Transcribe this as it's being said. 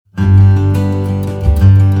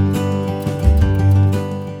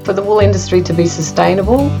for the wool industry to be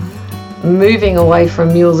sustainable, moving away from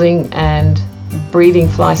mulesing and breeding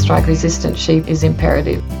fly strike resistant sheep is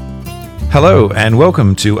imperative. Hello and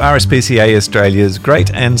welcome to RSPCA Australia's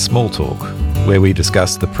Great and Small Talk, where we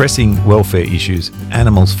discuss the pressing welfare issues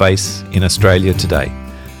animals face in Australia today.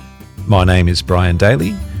 My name is Brian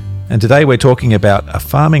Daly, and today we're talking about a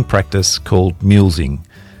farming practice called mulesing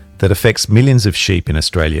that affects millions of sheep in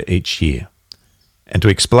Australia each year. And to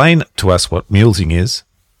explain to us what mulesing is,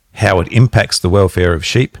 how it impacts the welfare of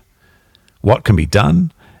sheep, what can be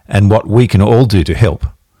done, and what we can all do to help,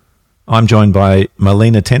 I'm joined by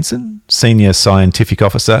Melina Tensen, Senior Scientific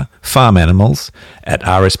Officer, Farm Animals at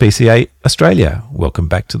RSPCA Australia. Welcome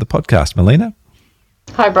back to the podcast, Melina.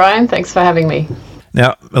 Hi, Brian. Thanks for having me.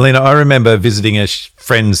 Now, Melina, I remember visiting a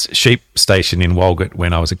friend's sheep station in Walgett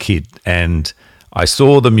when I was a kid, and I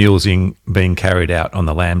saw the mulesing being carried out on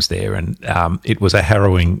the lambs there, and it was a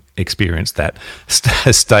harrowing experience that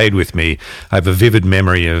has stayed with me. I have a vivid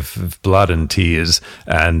memory of blood and tears,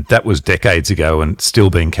 and that was decades ago and still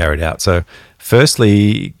being carried out. So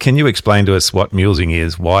firstly, can you explain to us what mulesing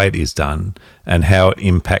is, why it is done, and how it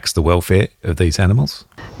impacts the welfare of these animals?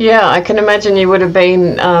 Yeah, I can imagine you would have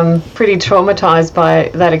been pretty traumatised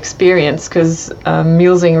by that experience because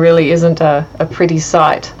mulesing really isn't a pretty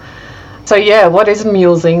sight. So yeah, what is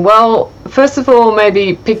mulesing? Well, first of all,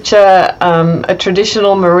 maybe picture a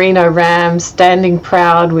traditional merino ram standing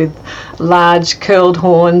proud with large curled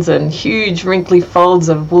horns and huge wrinkly folds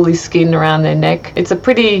of woolly skin around their neck. It's a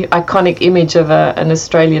pretty iconic image of an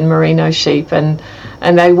Australian merino sheep, and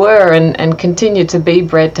they were and continue to be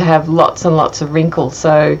bred to have lots and lots of wrinkles.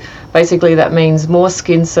 So basically that means more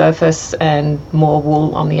skin surface and more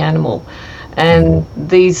wool on the animal. And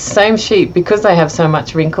these same sheep, because they have so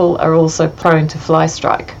much wrinkle, are also prone to fly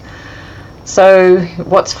strike. So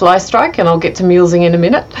what's fly strike? And I'll get to mulesing in a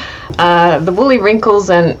minute. The woolly wrinkles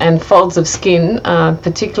and folds of skin,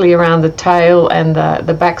 particularly around the tail and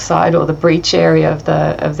the backside or the breech area of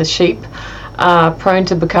the sheep, are prone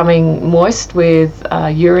to becoming moist with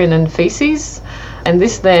urine and feces. And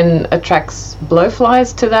this then attracts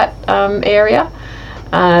blowflies to that area.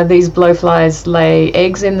 These blowflies lay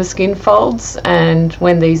eggs in the skin folds, and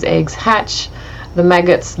when these eggs hatch, the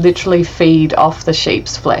maggots literally feed off the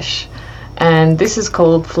sheep's flesh. And this is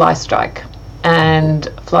called fly strike. And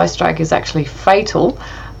fly strike is actually fatal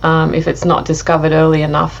if it's not discovered early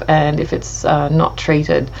enough and if it's not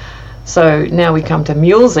treated. So now we come to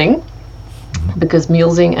mulesing, because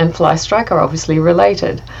mulesing and fly strike are obviously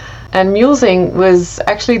related. And mulesing was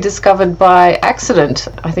actually discovered by accident.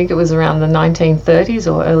 I think it was around the 1930s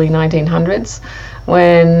or early 1900s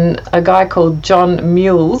when a guy called John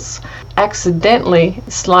Mules accidentally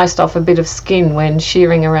sliced off a bit of skin when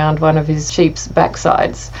shearing around one of his sheep's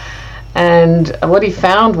backsides. And what he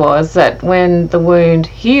found was that when the wound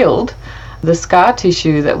healed, the scar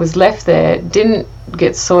tissue that was left there didn't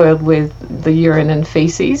get soiled with the urine and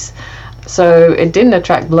feces. So it didn't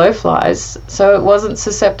attract blowflies, so it wasn't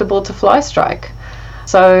susceptible to fly strike.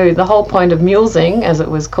 So the whole point of mulesing, as it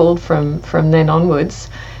was called from then onwards,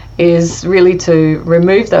 is really to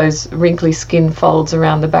remove those wrinkly skin folds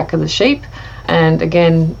around the back of the sheep. And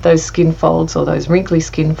again, those skin folds or those wrinkly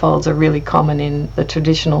skin folds are really common in the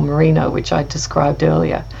traditional merino, which I described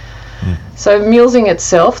earlier. So mulesing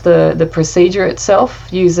itself, the procedure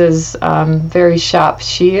itself, uses very sharp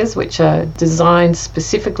shears which are designed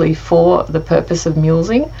specifically for the purpose of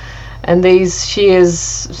mulesing. And these shears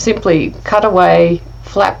simply cut away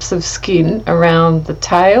flaps of skin around the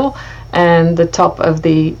tail and the top of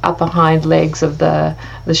the upper hind legs of the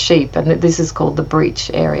sheep, and this is called the breech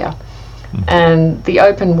area. And the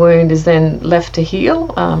open wound is then left to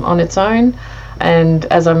heal on its own. And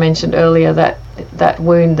as I mentioned earlier, that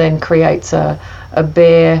wound then creates a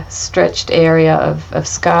bare, stretched area of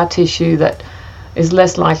scar tissue that is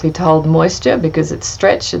less likely to hold moisture because it's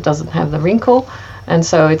stretched, it doesn't have the wrinkle, and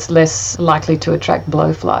so it's less likely to attract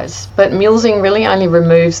blowflies. But mulesing really only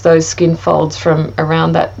removes those skin folds from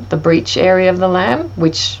around the breech area of the lamb,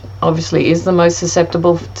 which obviously is the most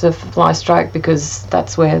susceptible to fly strike because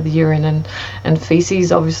that's where the urine and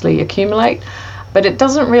feces obviously accumulate. But it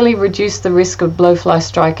doesn't really reduce the risk of blowfly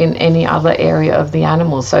strike in any other area of the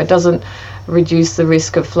animal. So it doesn't reduce the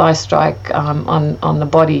risk of fly strike on the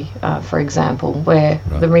body, for example, where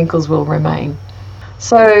the wrinkles will remain.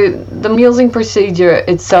 So the mulesing procedure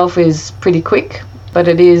itself is pretty quick, but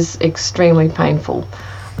it is extremely painful.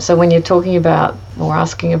 So when you're talking about or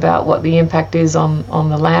asking about what the impact is on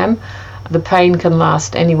the lamb, the pain can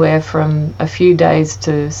last anywhere from a few days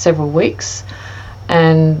to several weeks.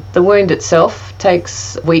 And the wound itself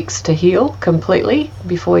takes weeks to heal completely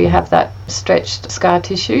before you have that stretched scar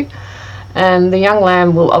tissue. And the young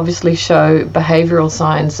lamb will obviously show behavioural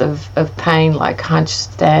signs of pain, like hunched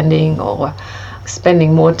standing or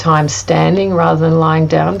spending more time standing rather than lying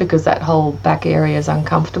down because that whole back area is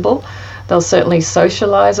uncomfortable. They'll certainly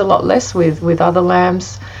socialise a lot less with other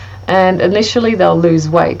lambs. And initially they'll lose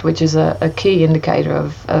weight, which is a key indicator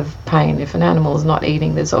of pain. If an animal is not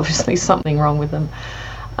eating, there's obviously something wrong with them.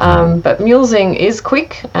 But mulesing is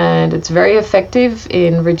quick and it's very effective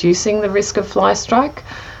in reducing the risk of fly strike.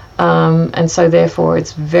 And so therefore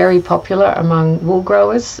it's very popular among wool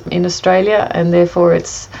growers in Australia, and therefore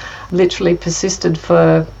it's literally persisted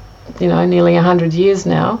for nearly 100 years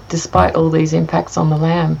now, despite all these impacts on the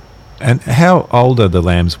lamb. And how old are the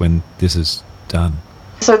lambs when this is done?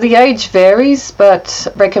 So the age varies, but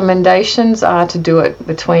recommendations are to do it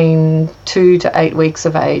between 2 to 8 weeks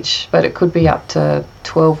of age, but it could be up to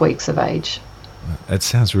 12 weeks of age. It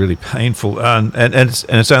sounds really painful. And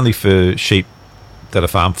it's only for sheep that are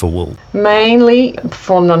farmed for wool? Mainly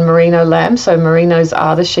performed on merino lambs, so merinos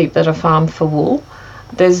are the sheep that are farmed for wool.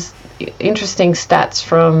 There's interesting stats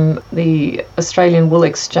from the Australian Wool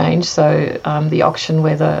Exchange, so the auction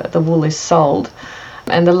where the wool is sold.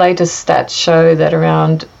 And the latest stats show that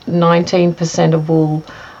around 19% of wool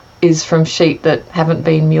is from sheep that haven't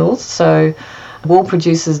been mulesed. So wool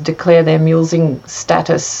producers declare their mulesing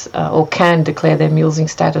status or can declare their mulesing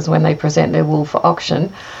status when they present their wool for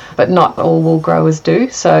auction, but not all wool growers do.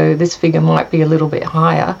 So this figure might be a little bit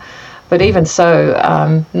higher. But even so,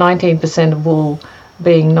 19% of wool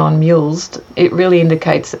being non-mulesed, it really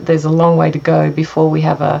indicates that there's a long way to go before we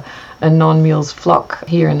have a non-mulesed flock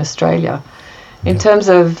here in Australia. In terms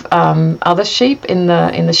of other sheep in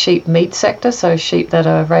the sheep meat sector, so sheep that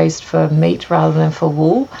are raised for meat rather than for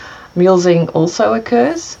wool, mulesing also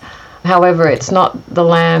occurs. However, it's not the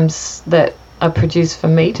lambs that are produced for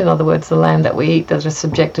meat, in other words, the lamb that we eat, that are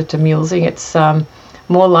subjected to mulesing. It's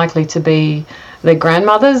more likely to be their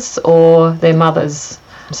grandmothers or their mothers.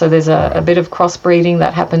 So there's a bit of crossbreeding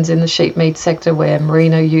that happens in the sheep meat sector where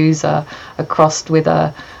merino ewes are crossed with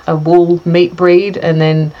a wool meat breed, and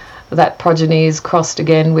then that progeny is crossed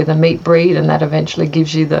again with a meat breed, and that eventually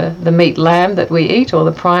gives you the meat lamb that we eat, or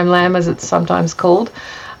the prime lamb as it's sometimes called.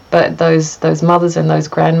 But those mothers and those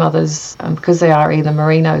grandmothers, because they are either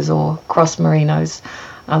merinos or cross merinos,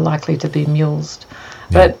 are likely to be mulesed.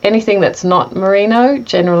 Yeah. But anything that's not merino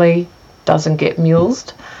generally doesn't get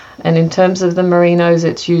mulesed. And in terms of the merinos,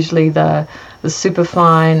 it's usually the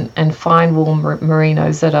superfine and fine wool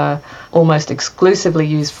merinos that are almost exclusively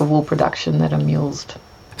used for wool production that are mulesed.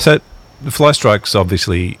 So the fly strike's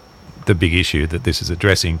obviously the big issue that this is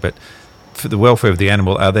addressing, but for the welfare of the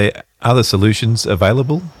animal, are there other solutions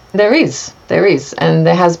available? There is, and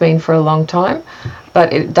there has been for a long time,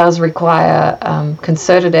 but it does require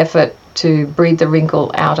concerted effort to breed the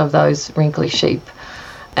wrinkle out of those wrinkly sheep.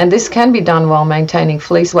 And this can be done while maintaining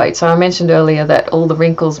fleece weight. So I mentioned earlier that all the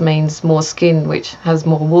wrinkles means more skin, which has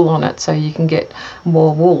more wool on it, so you can get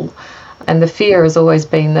more wool. And the fear has always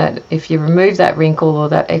been that if you remove that wrinkle or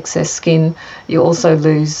that excess skin, you also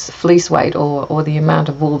lose fleece weight or the amount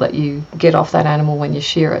of wool that you get off that animal when you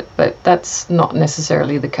shear it. But that's not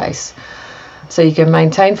necessarily the case. So you can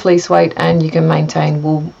maintain fleece weight and you can maintain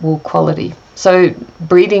wool quality. So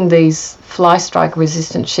breeding these fly strike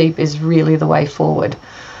resistant sheep is really the way forward.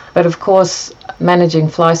 But of course, managing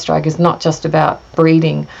fly strike is not just about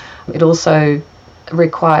breeding. It also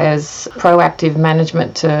requires proactive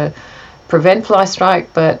management to prevent fly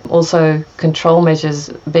strike, but also control measures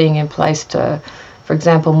being in place to, for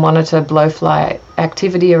example, monitor blowfly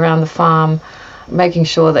activity around the farm, making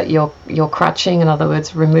sure that you're crutching, in other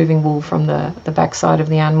words, removing wool from the backside of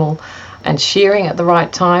the animal, and shearing at the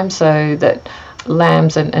right time so that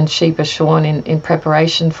lambs and sheep are shorn in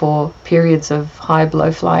preparation for periods of high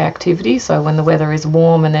blowfly activity. So when the weather is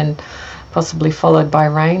warm and then possibly followed by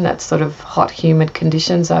rain, that sort of hot, humid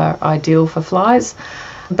conditions are ideal for flies.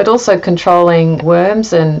 But also controlling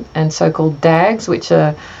worms and so-called dags, which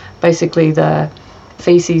are basically the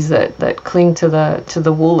feces that cling to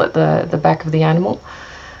the wool at the back of the animal.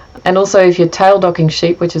 And also if you're tail docking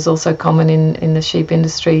sheep, which is also common in the sheep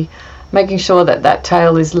industry, making sure that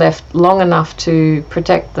tail is left long enough to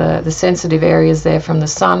protect the sensitive areas there from the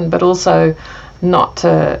sun, but also not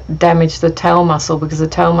to damage the tail muscle, because the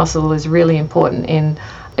tail muscle is really important in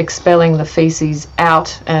expelling the feces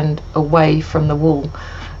out and away from the wool.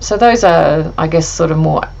 So those are, I guess, sort of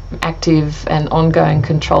more active and ongoing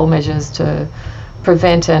control measures to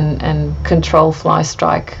prevent and control fly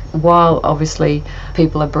strike, while obviously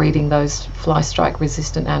people are breeding those fly strike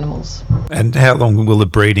resistant animals. And how long will the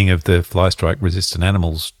breeding of the fly strike resistant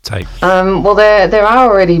animals take? Well, there are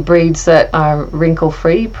already breeds that are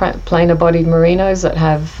wrinkle-free, plainer bodied merinos that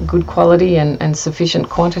have good quality and sufficient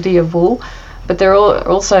quantity of wool, but there are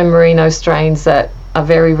also merino strains that are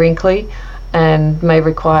very wrinkly and may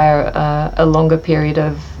require a longer period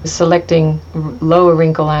of selecting lower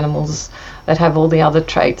wrinkle animals that have all the other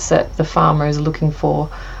traits that the farmer is looking for.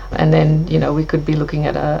 And then, we could be looking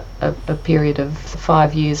at a period of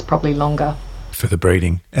 5 years, probably longer. For the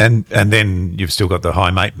breeding. And then you've still got the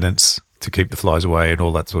high maintenance to keep the flies away and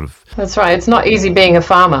all that sort of... That's right. It's not easy being a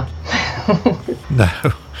farmer. No.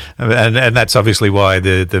 And that's obviously why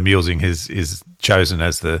the mulesing is chosen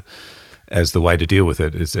as the way to deal with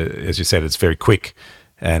it. As you said, it's very quick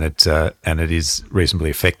and it is reasonably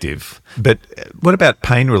effective. But what about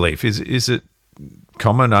pain relief? Is it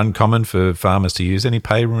common, uncommon for farmers to use any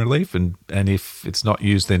pain relief? And if it's not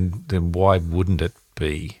used, then why wouldn't it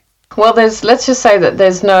be? Well, let's just say that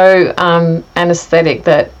there's no anaesthetic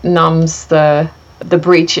that numbs the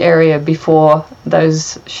breech area before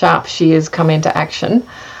those sharp shears come into action.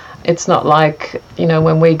 It's not like,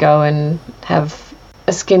 when we go and have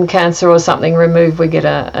a skin cancer or something removed, we get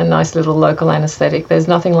a nice little local anaesthetic. There's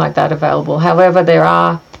nothing like that available. However, there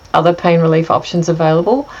are other pain relief options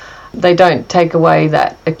available. They don't take away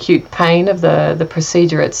that acute pain of the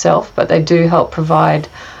procedure itself, but they do help provide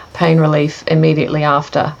pain relief immediately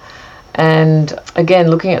after. And again,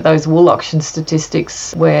 looking at those wool auction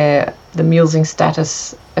statistics where the mulesing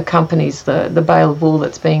status accompanies the bale of wool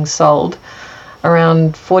that's being sold,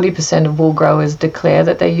 around 40% of wool growers declare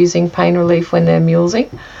that they're using pain relief when they're mulesing.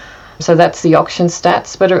 So that's the auction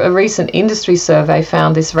stats. But a recent industry survey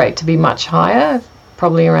found this rate to be much higher,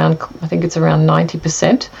 probably around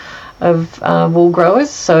 90% of wool growers.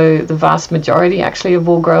 So the vast majority actually of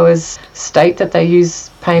wool growers state that they use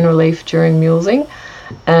pain relief during mulesing.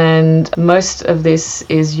 And most of this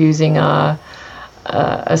is using a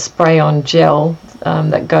spray-on gel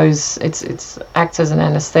that goes, it acts as an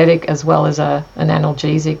anaesthetic as well as an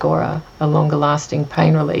analgesic or a longer-lasting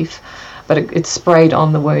pain relief, but it's sprayed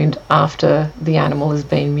on the wound after the animal has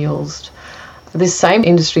been mulesed. This same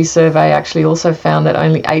industry survey actually also found that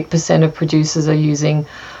only 8% of producers are using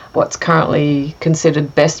what's currently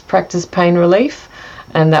considered best practice pain relief,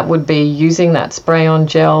 and that would be using that spray-on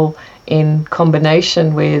gel in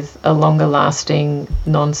combination with a longer-lasting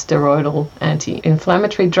non-steroidal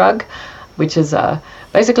anti-inflammatory drug, which is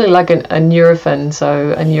basically like a Nurofen.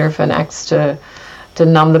 So a Nurofen acts to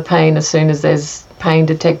numb the pain as soon as there's pain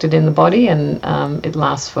detected in the body, and it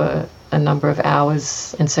lasts for a number of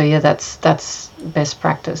hours. And so, that's best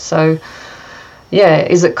practice. So,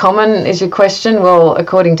 is it common, is your question? Well,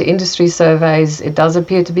 according to industry surveys, it does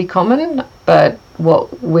appear to be common, but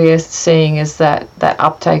what we're seeing is that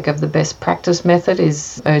uptake of the best practice method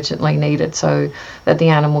is urgently needed so that the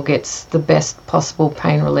animal gets the best possible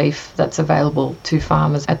pain relief that's available to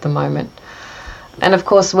farmers at the moment. And of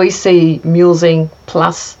course, we see mulesing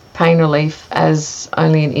plus pain relief as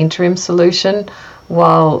only an interim solution,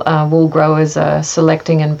 while wool growers are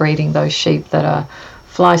selecting and breeding those sheep that are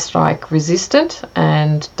fly strike resistant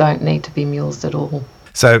and don't need to be mulesed at all.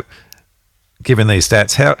 So, given these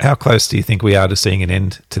stats, how close do you think we are to seeing an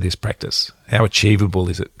end to this practice? How achievable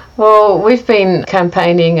is it? Well, we've been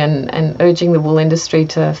campaigning and urging the wool industry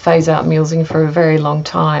to phase out mulesing for a very long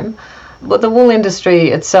time. But the wool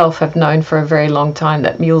industry itself have known for a very long time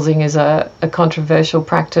that mulesing is a controversial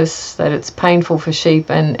practice, that it's painful for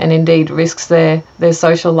sheep and indeed risks their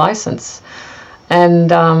social licence.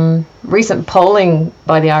 And recent polling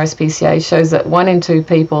by the RSPCA shows that 1 in 2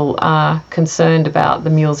 people are concerned about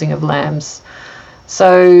the mulesing of lambs.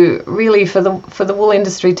 So really, for the wool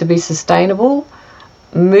industry to be sustainable,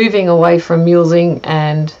 moving away from mulesing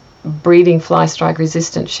and breeding fly strike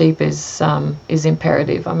resistant sheep is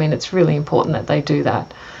imperative. I mean, it's really important that they do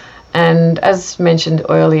that. And as mentioned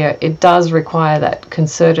earlier, it does require that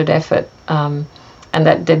concerted effort and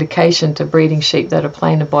that dedication to breeding sheep that are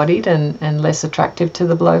plainer bodied and less attractive to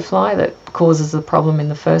the blowfly that causes the problem in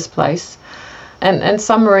the first place. And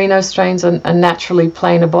some merino strains are naturally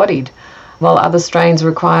plainer bodied, while other strains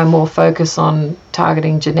require more focus on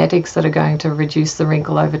targeting genetics that are going to reduce the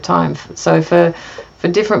wrinkle over time. So for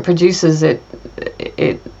different producers,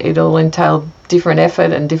 it'll entail different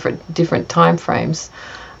effort and different time frames.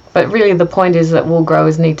 But really the point is that wool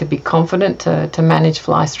growers need to be confident to manage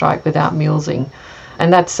fly strike without mulesing.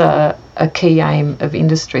 And that's a key aim of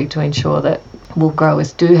industry, to ensure that wool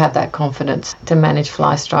growers do have that confidence to manage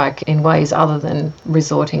fly strike in ways other than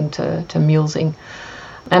resorting to mulesing.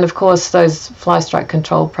 And of course, those fly strike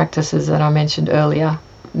control practices that I mentioned earlier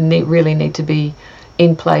really need to be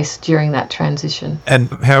in place during that transition. And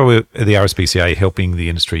how are the RSPCA helping the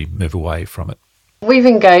industry move away from it? We've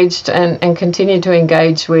engaged and continue to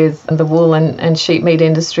engage with the wool and sheep meat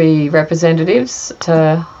industry representatives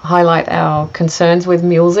to highlight our concerns with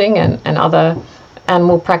mulesing and other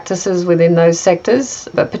animal practices within those sectors,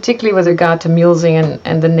 but particularly with regard to mulesing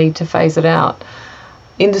and the need to phase it out.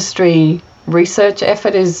 Industry research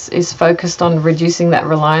effort is focused on reducing that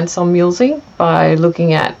reliance on mulesing by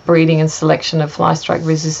looking at breeding and selection of fly strike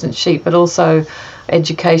resistant sheep, but also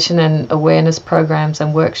education and awareness programs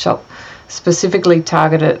and workshops specifically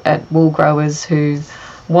targeted at wool growers who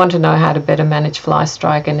want to know how to better manage fly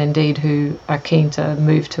strike and indeed who are keen to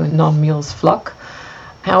move to a non-mules flock.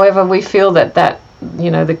 However, we feel that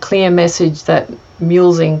the clear message that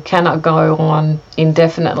mulesing cannot go on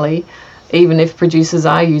indefinitely, even if producers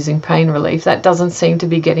are using pain relief, that doesn't seem to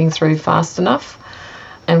be getting through fast enough,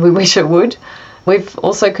 and we wish it would. We've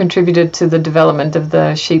also contributed to the development of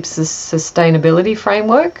the sheep sustainability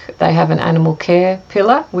framework. They have an animal care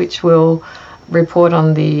pillar which will report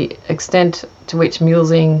on the extent to which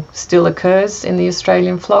mulesing still occurs in the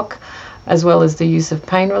Australian flock, as well as the use of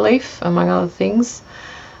pain relief, among other things.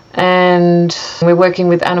 And we're working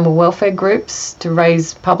with animal welfare groups to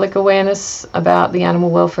raise public awareness about the animal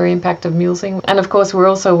welfare impact of mulesing. And of course, we're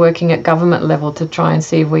also working at government level to try and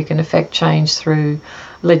see if we can effect change through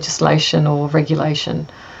legislation or regulation.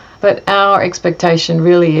 But our expectation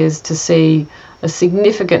really is to see a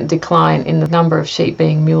significant decline in the number of sheep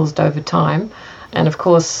being mulesed over time. And of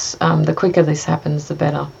course, the quicker this happens, the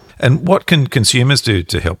better. And what can consumers do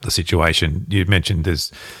to help the situation? You mentioned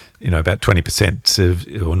there's about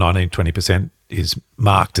 20% or 19-20% is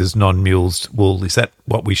marked as non-mulesed wool. Is that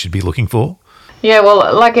what we should be looking for? Yeah,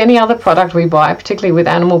 well, like any other product we buy, particularly with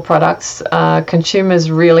animal products,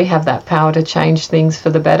 consumers really have that power to change things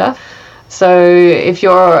for the better. So if you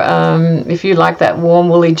like that warm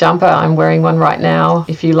woolly jumper, I'm wearing one right now.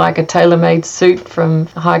 If you like a tailor-made suit from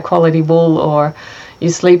high quality wool, or you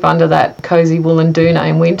sleep under that cozy woolen doona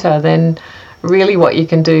in winter, then really what you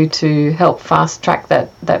can do to help fast track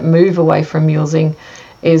that move away from mulesing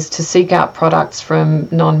is to seek out products from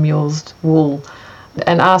non-mulesed wool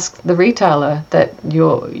and ask the retailer that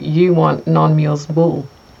you want non-mulesed wool.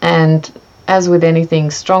 And as with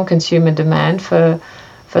anything, strong consumer demand for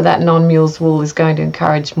that non-mulesed wool is going to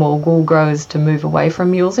encourage more wool growers to move away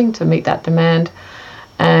from mulesing to meet that demand.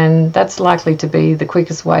 And that's likely to be the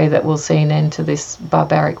quickest way that we'll see an end to this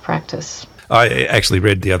barbaric practice. I actually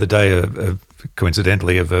read the other day,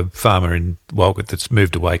 coincidentally, of a farmer in Walgett that's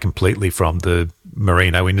moved away completely from the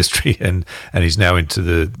merino industry and is now into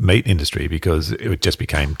the meat industry because it just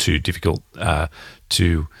became too difficult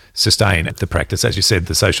to sustain the practice. As you said,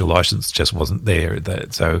 the social license just wasn't there.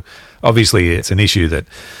 So obviously it's an issue that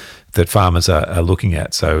farmers are looking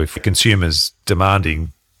at. So if consumers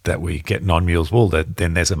demanding that we get non-mulesed wool,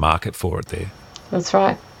 then there's a market for it there. That's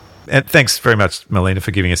right. And thanks very much, Melina,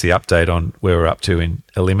 for giving us the update on where we're up to in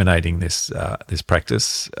eliminating this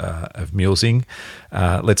practice of mulesing.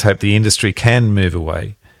 Let's hope the industry can move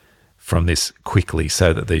away from this quickly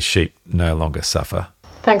so that these sheep no longer suffer.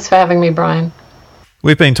 Thanks for having me, Brian.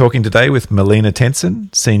 We've been talking today with Melina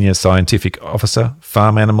Tensen, Senior Scientific Officer,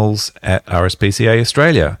 Farm Animals at RSPCA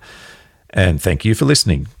Australia. And thank you for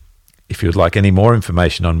listening. If you would like any more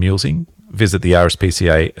information on mulesing, visit the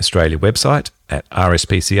RSPCA Australia website at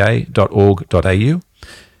rspca.org.au.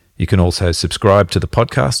 You can also subscribe to the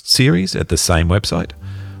podcast series at the same website,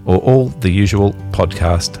 or all the usual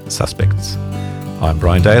podcast suspects. I'm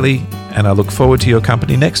Brian Daly, and I look forward to your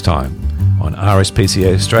company next time on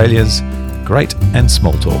RSPCA Australia's Great and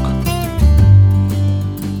Small Talk.